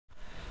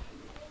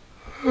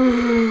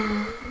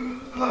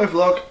Hi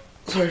vlog.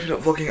 Sorry for not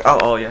vlogging at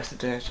all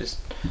yesterday. It's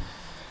just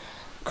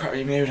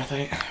crappy mood, I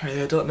think.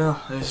 Really, I don't know.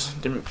 I just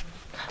didn't.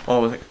 I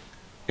was like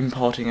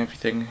importing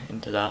everything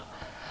into that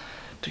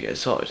to get it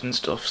sorted and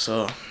stuff.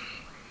 So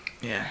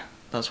yeah,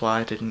 that's why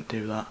I didn't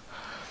do that.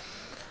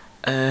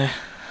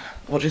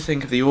 What do you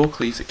think of the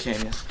Oakleys that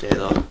came yesterday,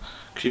 though?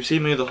 Because you've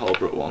seen me the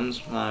Holbrook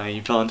ones, my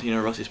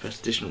Valentino Rossi Special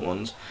Edition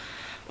ones.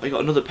 But I got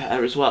another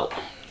pair as well.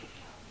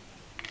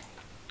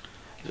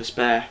 There's a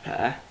spare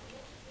pair.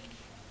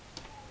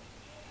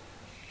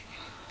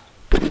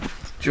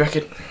 Do you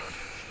reckon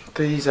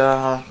these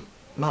are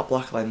matte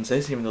black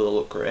lenses, even though they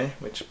look grey,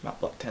 which matte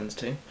black tends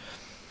to?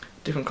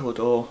 Different coloured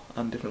ore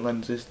and different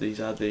lenses.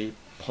 These are the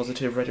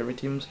positive red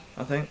iridiums,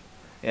 I think.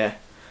 Yeah,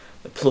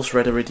 the plus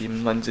red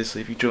iridium lenses. So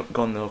if you go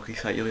on the Oakley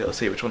site, you'll be able to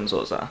see which ones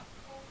those are.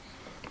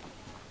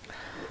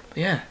 But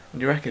yeah, what do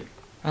you reckon?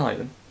 I like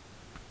them.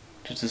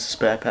 Just as a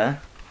spare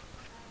pair.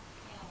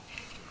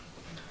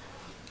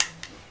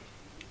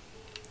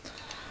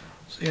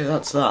 So yeah,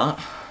 that's that.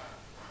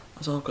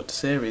 That's all I've got to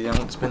say really. I'm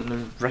going to spend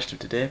the rest of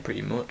today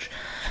pretty much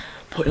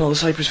putting all the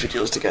Cyprus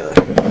videos together.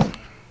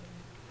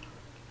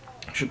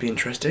 Should be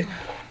interesting.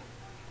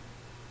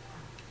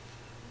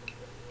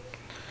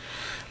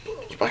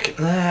 Put those back in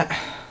there.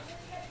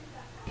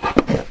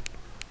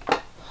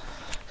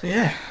 So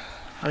yeah,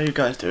 how are you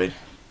guys doing?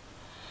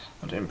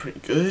 I'm doing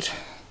pretty good.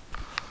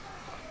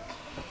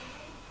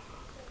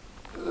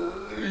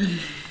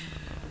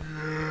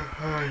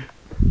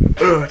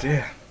 Oh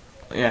dear.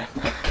 But yeah,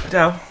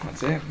 now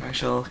that's it. I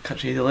shall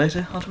catch you either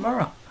later or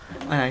tomorrow.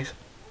 Nice.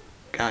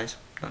 Guys.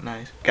 Not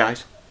nice.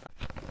 Guys.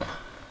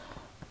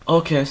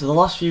 Okay, so the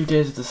last few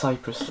days of the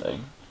Cyprus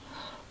thing,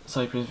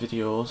 Cyprus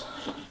videos,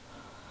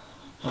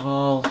 have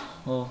all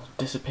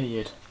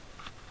disappeared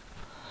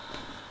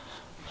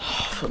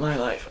from my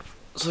life.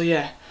 So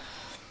yeah,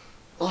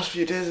 last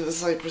few days of the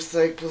Cyprus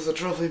thing plus the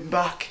travelling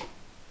back,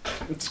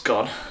 it's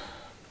gone.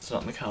 It's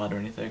not in the card or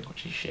anything,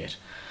 which is shit.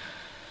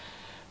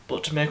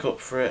 But to make up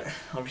for it,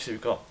 obviously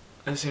we've got,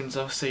 as soon as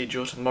I see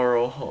Joe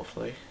tomorrow,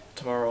 hopefully,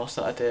 tomorrow or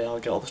Saturday, I'll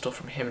get all the stuff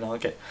from him and I'll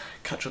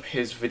catch up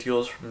his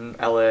videos from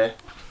LA,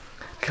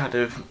 kind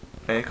of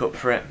make up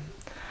for it.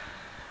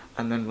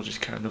 And then we'll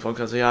just carry on the vlogs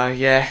as they are.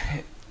 Yeah,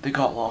 they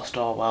got lost,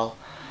 oh well.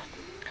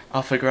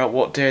 I'll figure out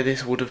what day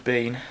this would have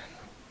been,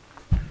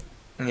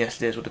 and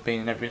yesterday's would have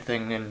been and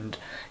everything, and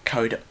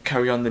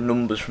carry on the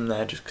numbers from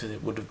there just because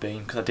it would have been,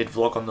 because I did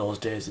vlog on those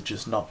days, they're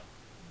just not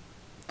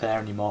there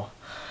anymore.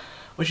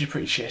 Which is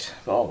pretty shit,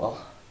 but oh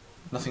well.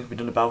 Nothing can be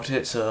done about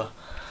it, so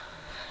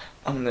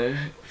I'm going to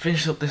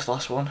finish up this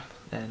last one,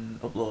 then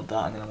upload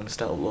that, and then I'm going to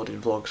start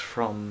uploading vlogs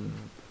from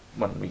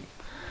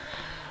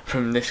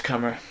from this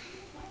camera,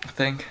 I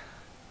think.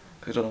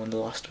 Because I don't know when the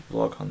last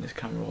vlog on this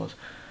camera was.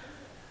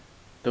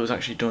 That was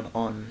actually done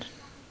on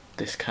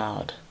this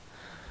card.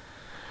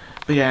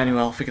 But yeah, anyway,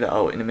 I'll figure that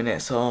out in a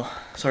minute, so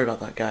sorry about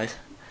that guys.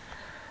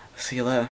 See you later.